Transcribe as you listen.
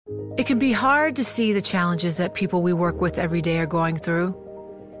It can be hard to see the challenges that people we work with every day are going through.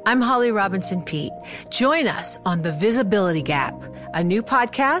 I'm Holly Robinson Pete. Join us on The Visibility Gap, a new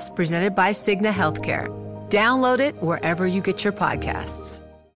podcast presented by Cigna Healthcare. Download it wherever you get your podcasts.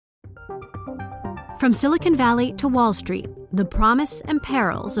 From Silicon Valley to Wall Street, the promise and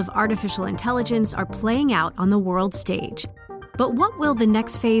perils of artificial intelligence are playing out on the world stage. But what will the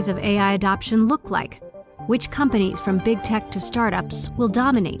next phase of AI adoption look like? Which companies from big tech to startups will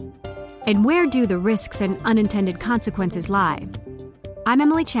dominate? And where do the risks and unintended consequences lie? I'm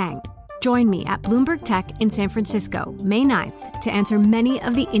Emily Chang. Join me at Bloomberg Tech in San Francisco, May 9th, to answer many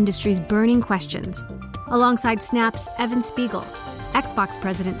of the industry's burning questions, alongside Snap's Evan Spiegel, Xbox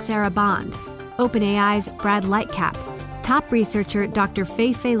President Sarah Bond, OpenAI's Brad Lightcap, top researcher Dr.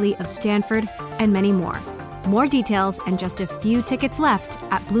 Fei-Fei Li of Stanford, and many more. More details and just a few tickets left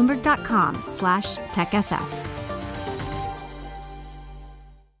at Bloomberg.com/TechSF.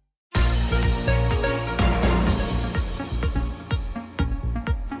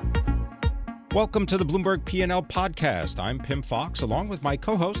 Welcome to the Bloomberg P&L podcast. I'm Pim Fox, along with my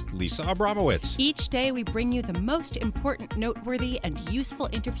co-host, Lisa Abramowitz. Each day, we bring you the most important, noteworthy, and useful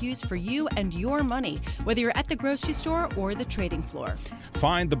interviews for you and your money, whether you're at the grocery store or the trading floor.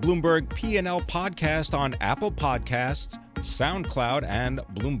 Find the Bloomberg P&L podcast on Apple Podcasts, SoundCloud, and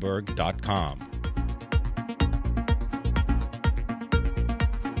Bloomberg.com.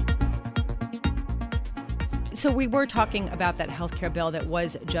 So we were talking about that healthcare bill that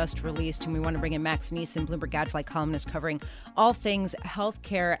was just released, and we want to bring in Max Nisen, Bloomberg Gadfly columnist covering all things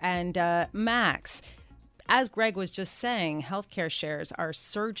healthcare. And Max, as Greg was just saying, healthcare shares are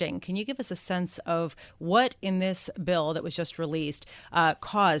surging. Can you give us a sense of what in this bill that was just released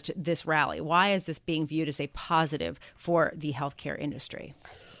caused this rally? Why is this being viewed as a positive for the healthcare industry?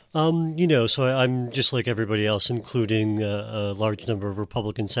 So I'm just like everybody else, including a large number of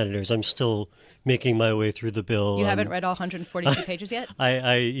Republican senators. I'm still making my way through the bill. You haven't read all 142 pages yet?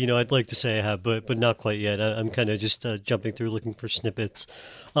 I'd like to say I have, but not quite yet. I'm kind of just jumping through, looking for snippets.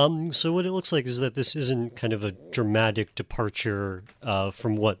 So what it looks like is that this isn't kind of a dramatic departure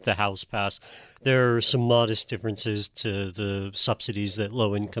from what the House passed. There are some modest differences to the subsidies that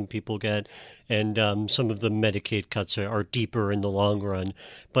low-income people get, and some of the Medicaid cuts are deeper in the long run.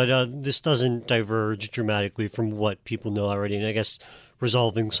 But this doesn't diverge dramatically from what people know already, and I guess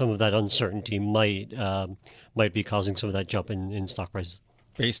resolving some of that uncertainty might be causing some of that jump in stock prices.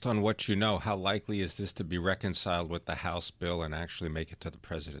 Based on what you know, how likely is this to be reconciled with the House bill and actually make it to the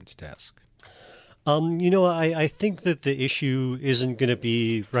president's desk? I think that the issue isn't going to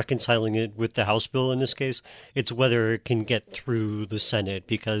be reconciling it with the House bill in this case. It's whether it can get through the Senate,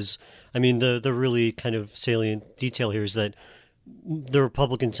 because, the really kind of salient detail here is that the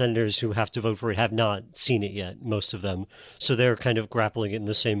Republican senators who have to vote for it have not seen it yet, most of them. So they're kind of grappling it in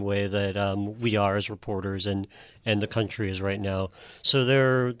the same way that we are as reporters and the country is right now. So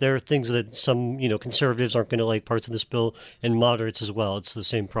there are things that some, conservatives aren't going to like parts of this bill, and moderates as well. It's the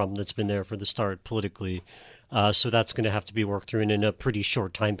same problem that's been there for the start politically. So that's going to have to be worked through in a pretty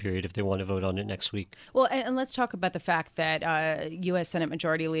short time period if they want to vote on it next week. Well, and let's talk about the fact that U.S. Senate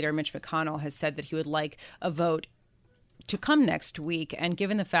Majority Leader Mitch McConnell has said that he would like a vote to come next week, and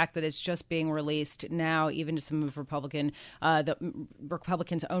given the fact that it's just being released now, even to some of the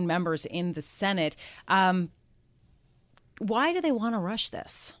Republicans' own members in the Senate, why do they want to rush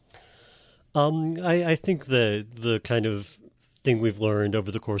this? I think the kind of thing we've learned over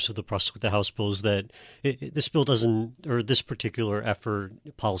the course of the process with the House bill is that this bill doesn't, or this particular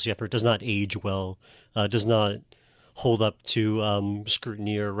policy effort does not age well, does not hold up to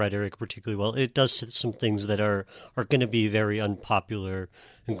scrutiny or rhetoric particularly well. It does some things that are going to be very unpopular,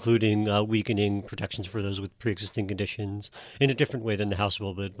 including weakening protections for those with pre-existing conditions in a different way than the House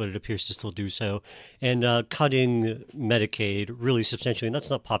bill, but it appears to still do so. And cutting Medicaid really substantially, and that's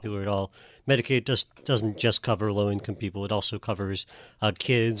not popular at all. Medicaid doesn't just cover low-income people. It also covers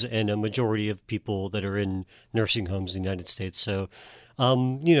kids and a majority of people that are in nursing homes in the United States. So,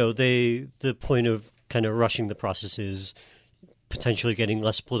 the point of kind of rushing the process is potentially getting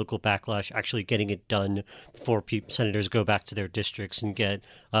less political backlash, actually getting it done before senators go back to their districts and get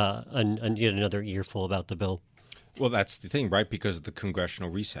yet another earful about the bill. Well, that's the thing, right? Because of the congressional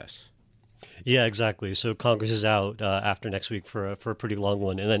recess. Yeah, exactly. So Congress is out after next week for a pretty long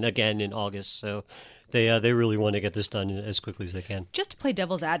one, and then again in August. So they really want to get this done as quickly as they can. Just to play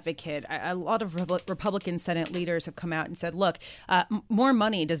devil's advocate, a lot of Republican Senate leaders have come out and said, look, more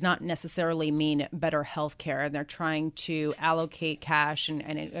money does not necessarily mean better health care. And they're trying to allocate cash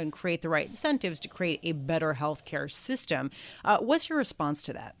and create the right incentives to create a better health care system. What's your response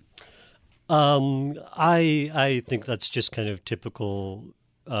to that? I think that's just kind of typical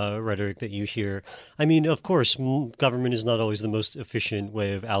rhetoric that you hear. I mean, of course, government is not always the most efficient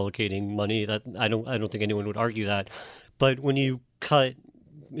way of allocating money. That I don't think anyone would argue that. But when you cut,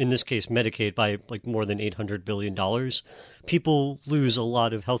 in this case, Medicaid by like more than $800 billion, people lose a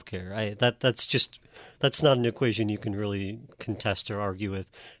lot of health care. That's not an equation you can really contest or argue with.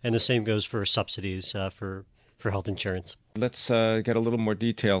 And the same goes for subsidies for health insurance. Let's get a little more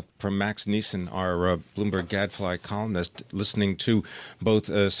detail from Max Nisen, our Bloomberg Gadfly columnist, listening to both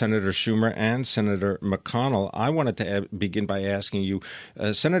Senator Schumer and Senator McConnell. I wanted to begin by asking you,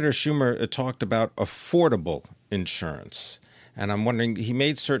 Senator Schumer talked about affordable insurance. And I'm wondering, he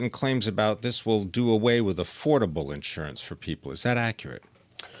made certain claims about this will do away with affordable insurance for people. Is that accurate?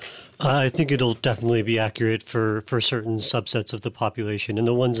 I think it'll definitely be accurate for certain subsets of the population. And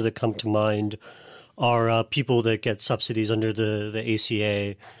the ones that come to mind are people that get subsidies under the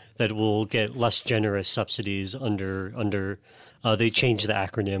ACA that will get less generous subsidies under they changed the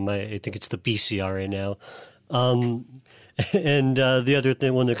acronym. I think it's the BCRA now. And the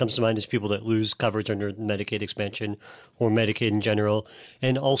other one that comes to mind is people that lose coverage under Medicaid expansion or Medicaid in general,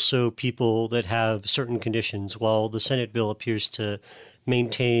 and also people that have certain conditions. While the Senate bill appears to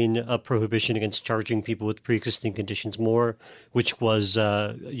maintain a prohibition against charging people with pre-existing conditions more, which was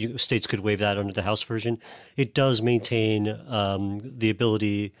states could waive that under the House version, it does maintain the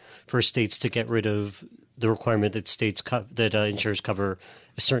ability for states to get rid of the requirement that insurers cover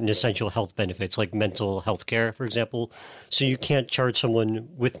certain essential health benefits like mental health care, for example. So you can't charge someone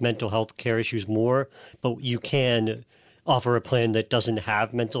with mental health care issues more, but you can offer a plan that doesn't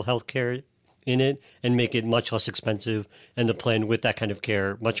have mental health care in it and make it much less expensive, and the plan with that kind of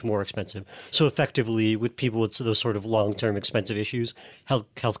care much more expensive. So effectively, with people with those sort of long-term expensive issues,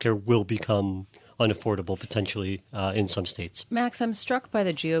 healthcare will become unaffordable potentially in some states. Max, I'm struck by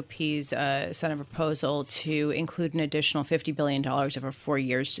the GOP's Senate proposal to include an additional $50 billion over 4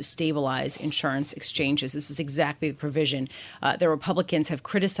 years to stabilize insurance exchanges. This was exactly the provision the Republicans have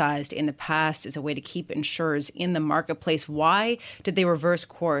criticized in the past as a way to keep insurers in the marketplace. Why did they reverse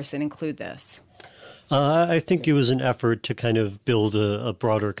course and include this? I think it was an effort to kind of build a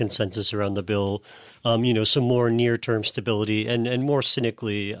broader consensus around the bill, some more near-term stability, and more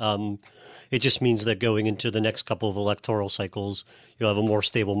cynically, it just means that going into the next couple of electoral cycles, you'll have a more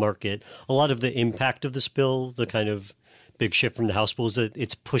stable market. A lot of the impact of this bill, the kind of big shift from the House bill, is that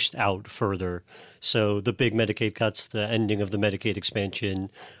it's pushed out further. So the big Medicaid cuts, the ending of the Medicaid expansion,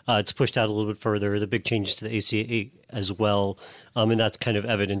 it's pushed out a little bit further. The big changes to the ACA as well, and that's kind of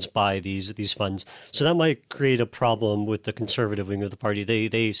evidenced by these funds. So that might create a problem with the conservative wing of the party.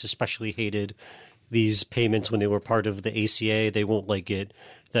 They especially hated these payments when they were part of the ACA. They won't like it.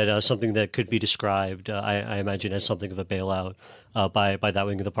 That something that could be described, I imagine, as something of a bailout by that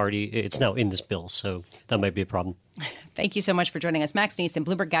wing of the party. It's now in this bill, so that might be a problem. Thank you so much for joining us. Max Nisen,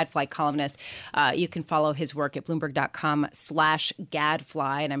 Bloomberg Gadfly columnist. You can follow his work at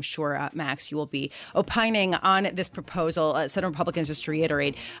Bloomberg.com/Gadfly. And I'm sure, Max, you will be opining on this proposal. Senate Republicans, just to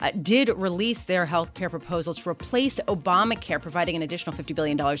reiterate, did release their health care proposal to replace Obamacare, providing an additional $50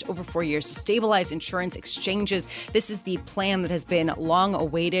 billion over 4 years to stabilize insurance exchanges. This is the plan that has been long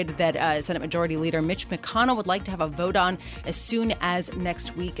awaited that Senate Majority Leader Mitch McConnell would like to have a vote on as soon as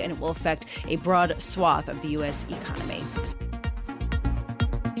next week, and it will affect a broad swath of the U.S. economy.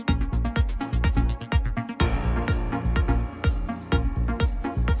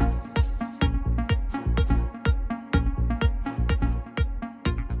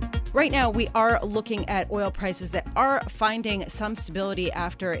 Right now, we are looking at oil prices that are finding some stability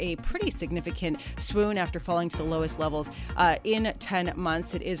after a pretty significant swoon after falling to the lowest levels in 10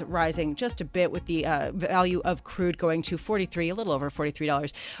 months. It is rising just a bit, with the value of crude going to a little over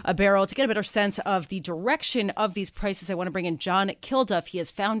 $43 a barrel. To get a better sense of the direction of these prices, I want to bring in John Kilduff. He is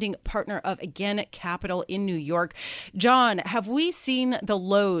founding partner of Again Capital in New York. John, have we seen the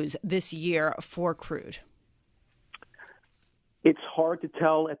lows this year for crude? It's hard to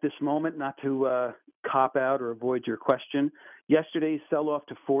tell at this moment, not to cop out or avoid your question. Yesterday's sell-off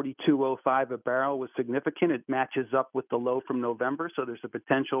to $42.05 a barrel was significant. It matches up with the low from November, so there's a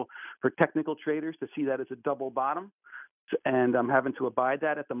potential for technical traders to see that as a double bottom. And I'm having to abide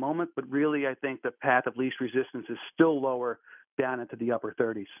that at the moment, but really I think the path of least resistance is still lower, down into the upper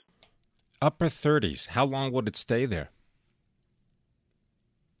 30s. Upper 30s. How long would it stay there?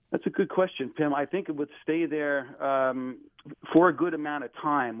 That's a good question, Pim. I think it would stay there for a good amount of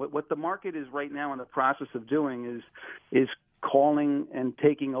time. What the market is right now in the process of doing is calling and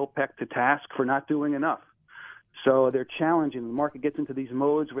taking OPEC to task for not doing enough. So they're challenging. The market gets into these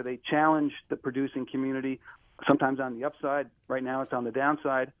modes where they challenge the producing community, sometimes on the upside. Right now it's on the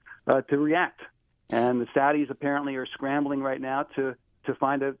downside, to react. And the Saudis apparently are scrambling right now to to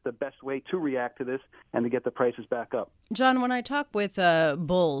find the best way to react to this and to get the prices back up. John, when I talk with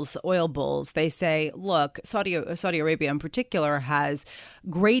oil bulls, they say, look, Saudi Arabia in particular has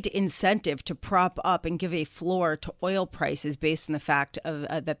great incentive to prop up and give a floor to oil prices based on the fact of,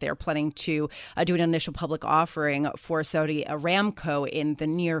 that they're planning to do an initial public offering for Saudi Aramco in the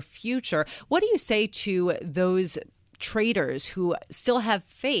near future. What do you say to those traders who still have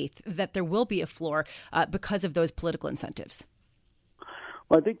faith that there will be a floor because of those political incentives?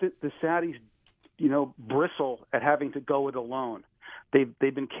 Well, I think that the Saudis, bristle at having to go it alone. They've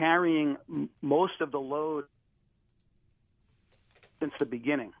been carrying most of the load since the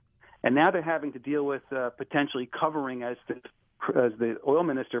beginning, and now they're having to deal with potentially covering, as the oil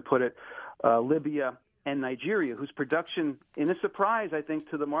minister put it, Libya and Nigeria, whose production, in a surprise, I think,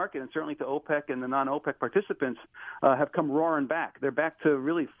 to the market and certainly to OPEC and the non-OPEC participants, have come roaring back. They're back to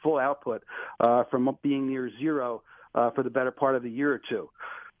really full output from being near zero for the better part of a year or two.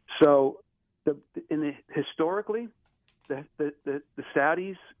 So historically, the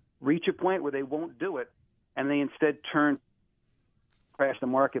Saudis reach a point where they won't do it, and they instead crash the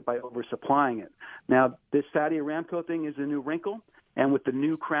market by oversupplying it. Now, this Saudi Aramco thing is a new wrinkle, and with the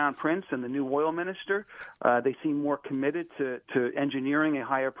new crown prince and the new oil minister, they seem more committed to engineering a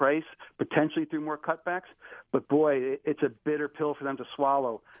higher price, potentially through more cutbacks. But boy, it's a bitter pill for them to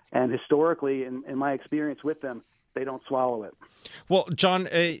swallow. And historically, in my experience with them, they don't swallow it. Well, John,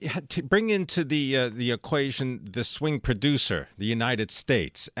 to bring into the equation the swing producer, the United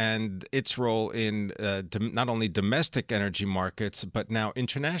States, and its role in not only domestic energy markets, but now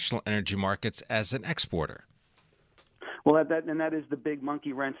international energy markets as an exporter. Well, that is the big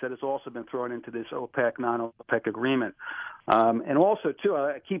monkey wrench that has also been thrown into this OPEC, non-OPEC agreement. And also, too,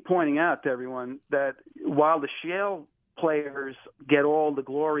 I keep pointing out to everyone that while the shale players get all the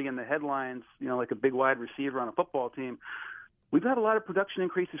glory in the headlines, like a big wide receiver on a football team, we've had a lot of production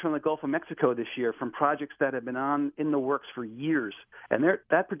increases from the Gulf of Mexico this year from projects that have been in the works for years. And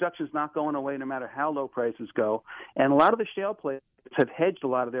that production is not going away no matter how low prices go. And a lot of the shale players have hedged a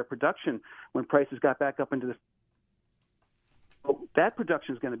lot of their production when prices got back up into the that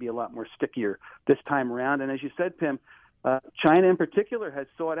production is going to be a lot more stickier this time around. And as you said, Pim, China in particular has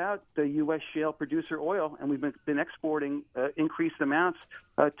sought out the U.S. shale producer oil, and we've been exporting increased amounts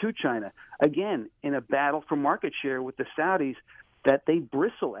to China. Again, in a battle for market share with the Saudis that they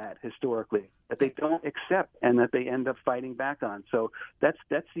bristle at historically, that they don't accept, and that they end up fighting back on. So that's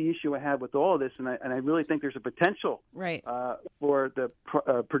the issue I have with all of this, and I really think there's a potential for the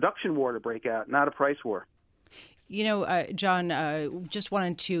production war to break out, not a price war. John, just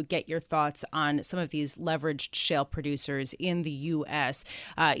wanted to get your thoughts on some of these leveraged shale producers in the U.S.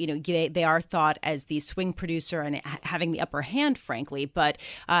 They are thought as the swing producer and having the upper hand, frankly. But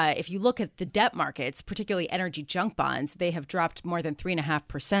if you look at the debt markets, particularly energy junk bonds, they have dropped more than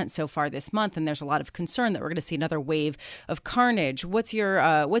 3.5% so far this month. And there's a lot of concern that we're going to see another wave of carnage. What's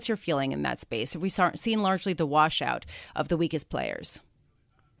your feeling in that space? Have we seen largely the washout of the weakest players?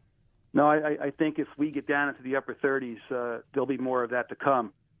 No, I think if we get down into the upper 30s, there'll be more of that to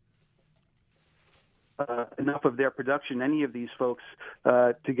come. Enough of their production, any of these folks,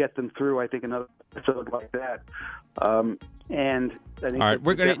 to get them through, I think, another episode like that. And I think all right,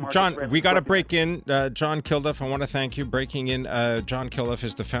 we're going to, John, we got to break in. John Kilduff, I want to thank you. Breaking in, John Kilduff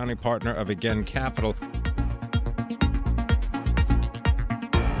is the founding partner of Again Capital.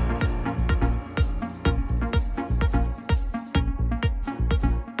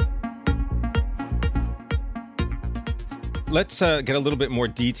 Let's get a little bit more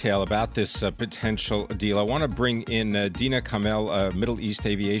detail about this potential deal. I want to bring in Dina Kamel, a Middle East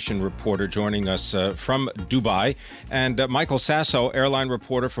aviation reporter, joining us from Dubai, and Michael Sasso, airline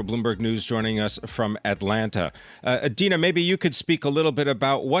reporter for Bloomberg News, joining us from Atlanta. Dina, maybe you could speak a little bit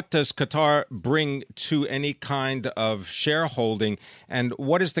about what does Qatar bring to any kind of shareholding, and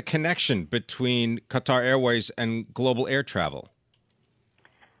what is the connection between Qatar Airways and global air travel?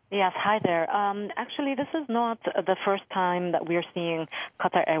 Yes, hi there. Actually, this is not the first time that we're seeing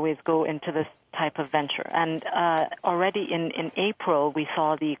Qatar Airways go into this type of venture. And already in April, we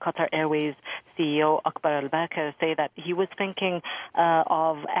saw the Qatar Airways CEO, Akbar Al-Bakr, say that he was thinking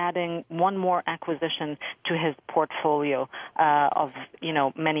of adding one more acquisition to his portfolio of,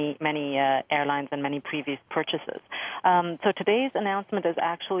 many airlines and many previous purchases. So today's announcement is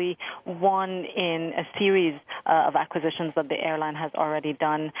actually one in a series of acquisitions that the airline has already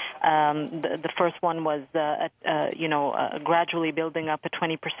done. The first one was, gradually building up a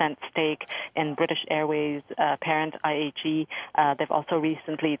 20% stake in British Airways parent IAG. They've also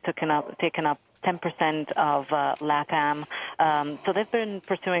recently taken up 10% of LATAM. So they've been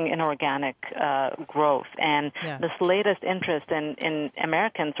pursuing inorganic growth. And this latest interest in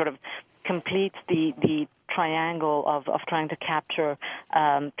Americans sort of completes the triangle of trying to capture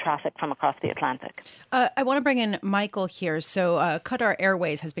traffic from across the Atlantic. I want to bring in Michael here. So Qatar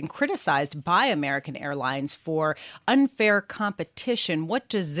Airways has been criticized by American Airlines for unfair competition. What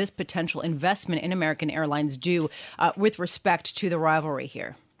does this potential investment in American Airlines do with respect to the rivalry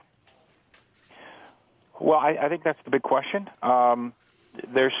here? Well, I think that's the big question.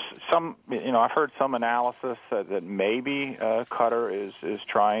 There's some, I've heard some analysis that maybe Qatar is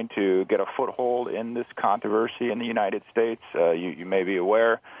trying to get a foothold in this controversy in the United States. You may be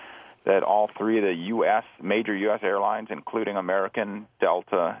aware that all three of the major U.S. airlines, including American,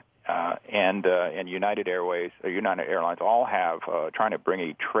 Delta, and United Airlines, all have trying to bring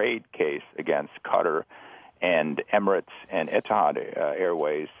a trade case against Qatar and Emirates and Etihad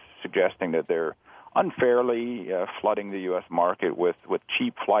Airways, suggesting that they're unfairly flooding the U.S. market with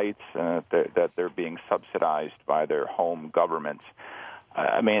cheap flights, that they're being subsidized by their home governments.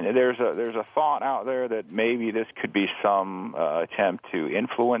 I mean, there's a thought out there that maybe this could be some attempt to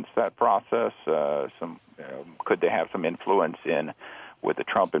influence that process. Could they have some influence with the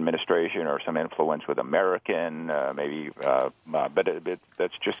Trump administration, or some influence with American, but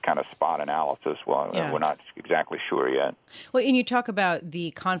that's just kind of spot analysis. Well, we're not exactly sure yet. Well, and you talk about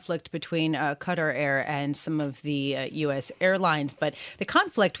the conflict between Qatar Air and some of the U.S. airlines, but the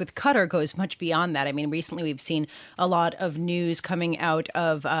conflict with Qatar goes much beyond that. I mean, recently we've seen a lot of news coming out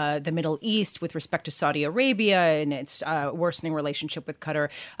of the Middle East with respect to Saudi Arabia and its worsening relationship with Qatar,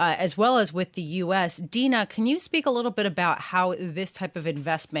 as well as with the U.S. Dina, can you speak a little bit about how this type of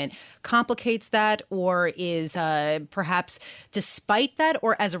investment complicates that, or is perhaps despite that,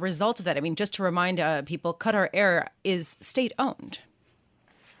 or as a result of that? I mean, just to remind people, Qatar Air is state-owned.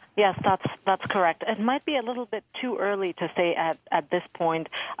 Yes, that's correct. It might be a little bit too early to say at this point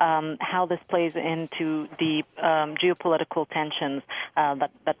how this plays into the geopolitical tensions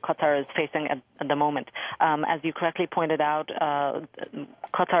that Qatar is facing at the moment. As you correctly pointed out,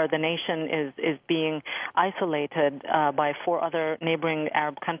 Qatar, the nation, is being isolated by four other neighboring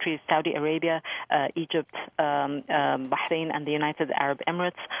Arab countries: Saudi Arabia, Egypt, Bahrain, and the United Arab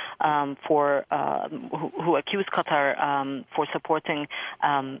Emirates, who accuse Qatar for supporting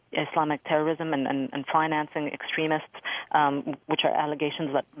Islamic terrorism and financing extremists, which are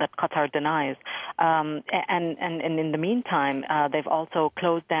allegations that Qatar denies. And in the meantime, they've also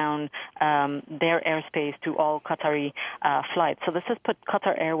closed down their airspace to all Qatari flights. So this has put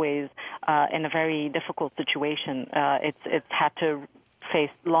Qatar Airways in a very difficult situation. It's had to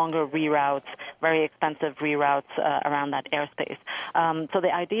face longer reroutes, very expensive reroutes around that airspace. So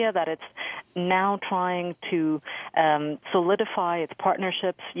the idea that it's now trying to solidify its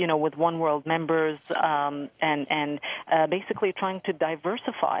partnerships, with One World members, and basically trying to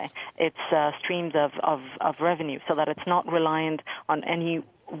diversify its streams of revenue, so that it's not reliant on any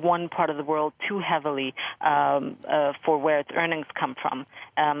one part of the world too heavily for where its earnings come from,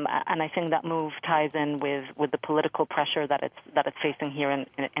 and I think that move ties in with the political pressure that it's facing here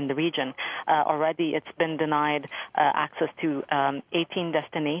in the region. Already, it's been denied access to 18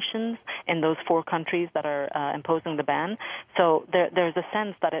 destinations in those four countries that are imposing the ban. So there's a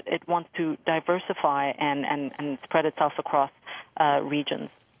sense that it wants to diversify and spread itself across regions.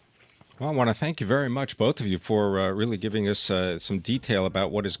 Well, I want to thank you very much, both of you, for really giving us some detail about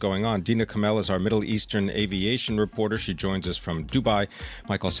what is going on. Dina Kamel is our Middle Eastern aviation reporter. She joins us from Dubai.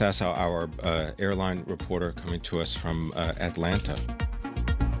 Michael Sassow, our airline reporter, coming to us from Atlanta.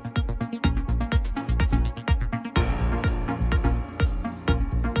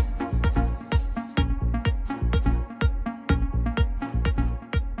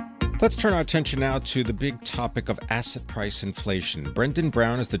 Let's turn our attention now to the big topic of asset price inflation. Brendan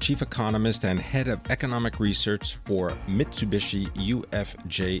Brown is the chief economist and head of economic research for Mitsubishi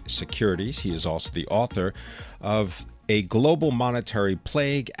UFJ Securities. He is also the author of A Global Monetary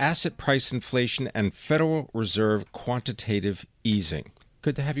Plague, Asset Price Inflation, and Federal Reserve Quantitative Easing.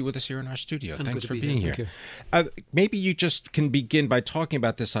 Good to have you with us here in our studio. Thanks for being here. Maybe you just can begin by talking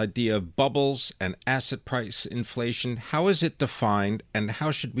about this idea of bubbles and asset price inflation. How is it defined, and how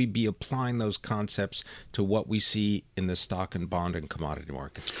should we be applying those concepts to what we see in the stock and bond and commodity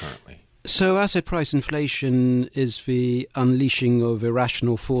markets currently? So asset price inflation is the unleashing of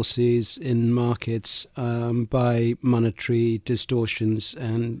irrational forces in markets by monetary distortions.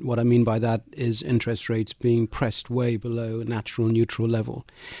 And what I mean by that is interest rates being pressed way below a natural neutral level.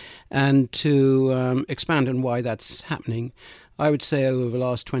 And to expand on why that's happening, I would say over the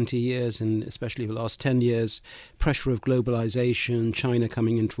last 20 years, and especially the last 10 years, pressure of globalization, China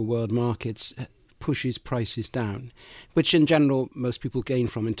coming into the world markets, pushes prices down, which in general most people gain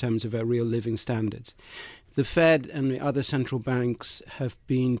from in terms of their real living standards. The Fed and the other central banks have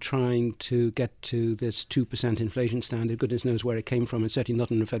been trying to get to this 2% inflation standard. Goodness knows where it came from, and certainly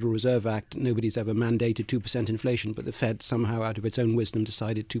not in the Federal Reserve Act. Nobody's ever mandated 2% inflation, but the Fed somehow, out of its own wisdom,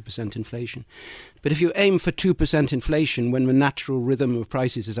 decided 2% inflation. But if you aim for 2% inflation when the natural rhythm of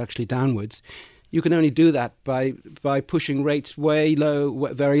prices is actually downwards, you can only do that by pushing rates way low,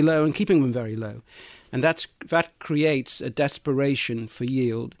 very low, and keeping them very low. And that creates a desperation for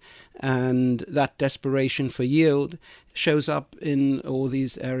yield, and that desperation for yield shows up in all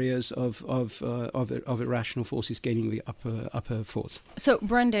these areas of irrational forces gaining the upper force. So,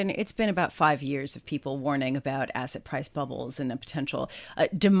 Brendan, it's been about 5 years of people warning about asset price bubbles and a potential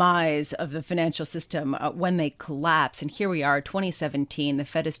demise of the financial system when they collapse. And here we are, 2017, the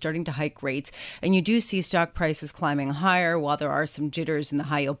Fed is starting to hike rates, and you do see stock prices climbing higher while there are some jitters in the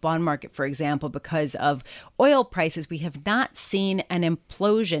high-yield bond market, for example, because of oil prices. We have not seen an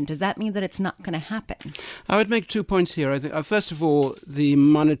implosion. Does that mean that it's not going to happen? I would make 2 points here. I think, first of all, the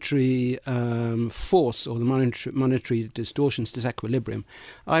monetary force or the monetary distortions, disequilibrium,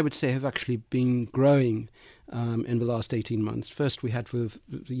 I would say have actually been growing in the last 18 months. First, we had the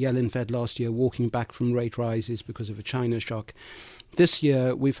Yellen Fed last year walking back from rate rises because of a China shock. This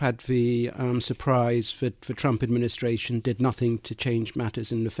year, we've had the surprise that the Trump administration did nothing to change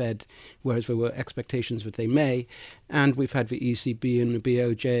matters in the Fed, whereas there were expectations that they may. And we've had the ECB and the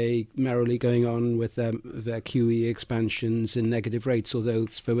BOJ merrily going on with their QE expansions and negative rates, although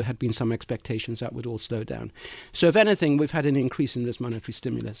there had been some expectations that would all slow down. So if anything, we've had an increase in this monetary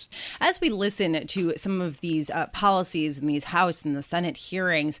stimulus. As we listen to some of these policies in these House and the Senate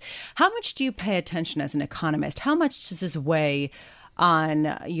hearings, how much do you pay attention as an economist? How much does this weigh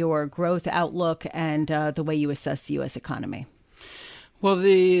on your growth outlook and the way you assess the U.S. economy? Well,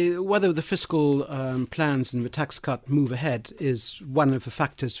 whether the fiscal plans and the tax cut move ahead is one of the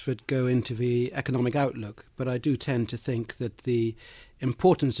factors that go into the economic outlook. But I do tend to think that the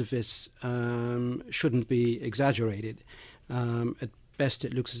importance of this shouldn't be exaggerated. At best,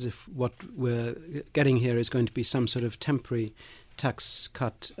 it looks as if what we're getting here is going to be some sort of temporary tax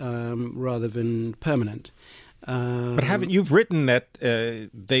cut rather than permanent. But haven't you've written that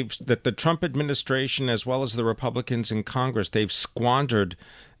that the Trump administration, as well as the Republicans in Congress, they've squandered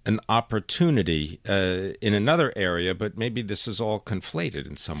an opportunity in another area, but maybe this is all conflated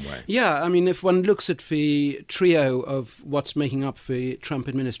in some way. Yeah, I mean, if one looks at the trio of what's making up the Trump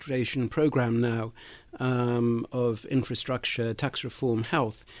administration program now, of infrastructure, tax reform,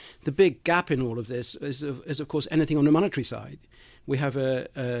 health, the big gap in all of this is of course, anything on the monetary side. We have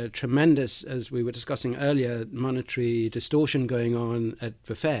a tremendous, as we were discussing earlier, monetary distortion going on at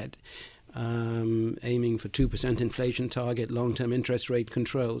the Fed, aiming for 2% inflation target, long-term interest rate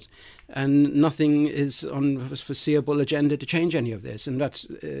controls. And nothing is on the foreseeable agenda to change any of this. And that's,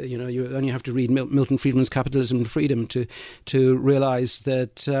 you only have to read Milton Friedman's Capitalism and Freedom to realize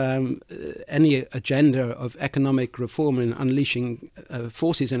that any agenda of economic reform and unleashing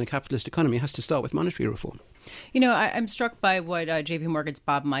forces in a capitalist economy has to start with monetary reform. You know, I'm struck by what J.P. Morgan's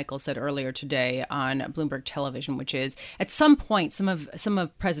Bob Michael said earlier today on Bloomberg Television, which is at some point some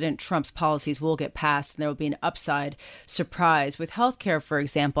of President Trump's policies will get passed and there will be an upside surprise. With healthcare, for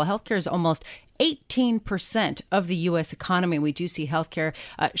example, healthcare is almost 18% of the U.S. economy. We do see healthcare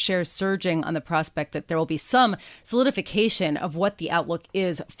shares surging on the prospect that there will be some solidification of what the outlook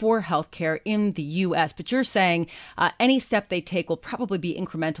is for healthcare in the U.S. But you're saying any step they take will probably be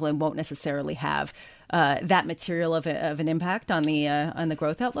incremental and won't necessarily have that material of an impact on the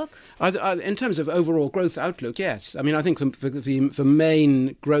growth outlook? In terms of overall growth outlook, yes. I mean, I think the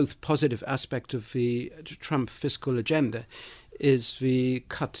main growth positive aspect of the Trump fiscal agenda is the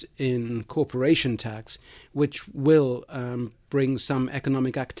cut in corporation tax, which will bring some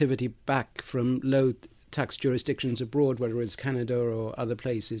economic activity back from low tax jurisdictions abroad, whether it's Canada or other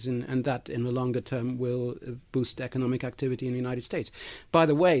places, and that in the longer term will boost economic activity in the United States. By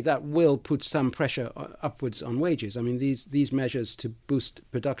the way, that will put some pressure upwards on wages. I mean, these measures to boost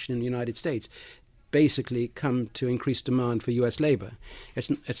production in the United States basically come to increase demand for U.S. labor.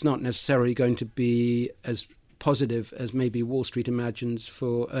 It's not necessarily going to be as positive as maybe Wall Street imagines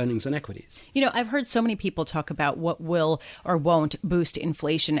for earnings and equities. You know, I've heard so many people talk about what will or won't boost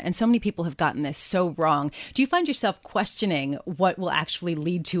inflation, and so many people have gotten this so wrong. Do you find yourself questioning what will actually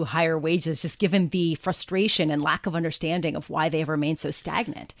lead to higher wages, just given the frustration and lack of understanding of why they have remained so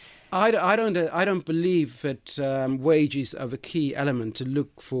stagnant? I don't believe that wages are the key element to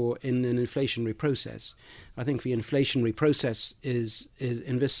look for in an inflationary process. I think the inflationary process is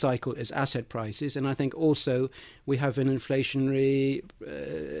in this cycle is asset prices, and I think also we have an inflationary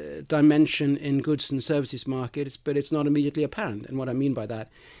dimension in goods and services markets, but it's not immediately apparent. And what I mean by that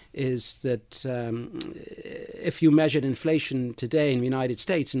is that if you measured inflation today in the United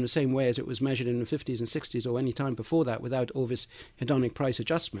States in the same way as it was measured in the 50s and 60s or any time before that, without all this hedonic price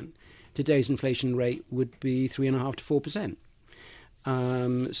adjustment, today's inflation rate would be 3.5% to 4%.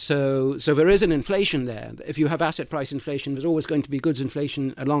 So there is an inflation there. If you have asset price inflation, there's always going to be goods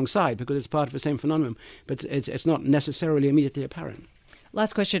inflation alongside because it's part of the same phenomenon, but it's not necessarily immediately apparent.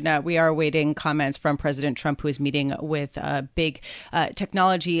 Last question. We are awaiting comments from President Trump, who is meeting with big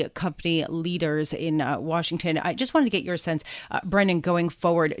technology company leaders in Washington. I just wanted to get your sense, Brendan, going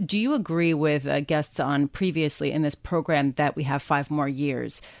forward. Do you agree with guests on previously in this program that we have 5 more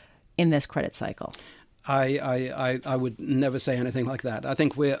years in this credit cycle? I would never say anything like that. I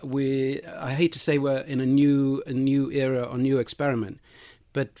think I hate to say we're in a new era or new experiment,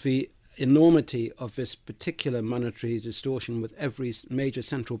 but the enormity of this particular monetary distortion, with every major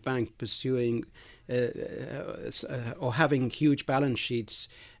central bank pursuing or having huge balance sheets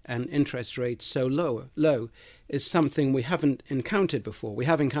and interest rates so low, is something we haven't encountered before. We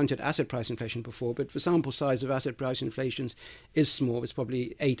have encountered asset price inflation before, but the sample size of asset price inflations is small. It's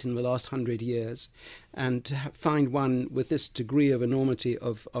probably 8 in the last 100 years. And to find one with this degree of enormity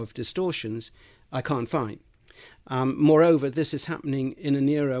of distortions, I can't find. Moreover, this is happening in an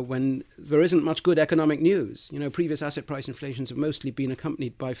era when there isn't much good economic news. Previous asset price inflations have mostly been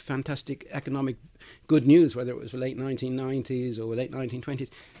accompanied by fantastic economic good news, whether it was the late 1990s or late 1920s.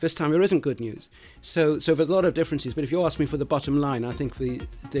 This time there isn't good news. So there's a lot of differences. But if you ask me for the bottom line, I think the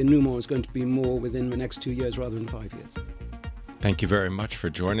denouement is going to be more within the next 2 years rather than 5 years. Thank you very much for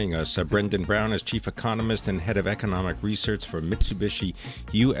joining us. Brendan Brown is Chief Economist and Head of Economic Research for Mitsubishi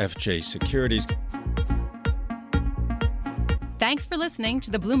UFJ Securities. Thanks for listening to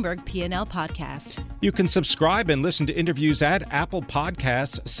the Bloomberg P&L podcast. You can subscribe and listen to interviews at Apple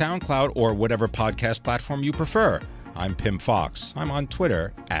Podcasts, SoundCloud, or whatever podcast platform you prefer. I'm Pim Fox. I'm on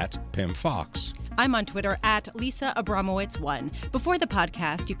Twitter at Pim Fox. I'm on Twitter at Lisa Abramowitz1. Before the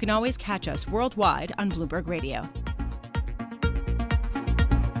podcast, you can always catch us worldwide on Bloomberg Radio.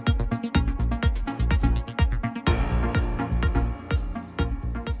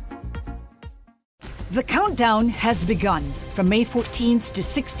 The countdown has begun. From May 14th to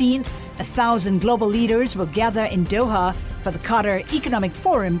 16th, 1,000 global leaders will gather in Doha for the Qatar Economic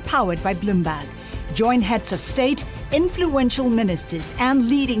Forum powered by Bloomberg. Join heads of state, influential ministers, and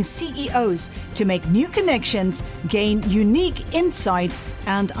leading CEOs to make new connections, gain unique insights,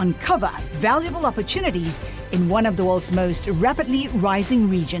 and uncover valuable opportunities in one of the world's most rapidly rising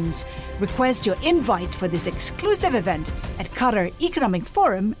regions. Request your invite for this exclusive event at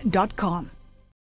QatarEconomicForum.com.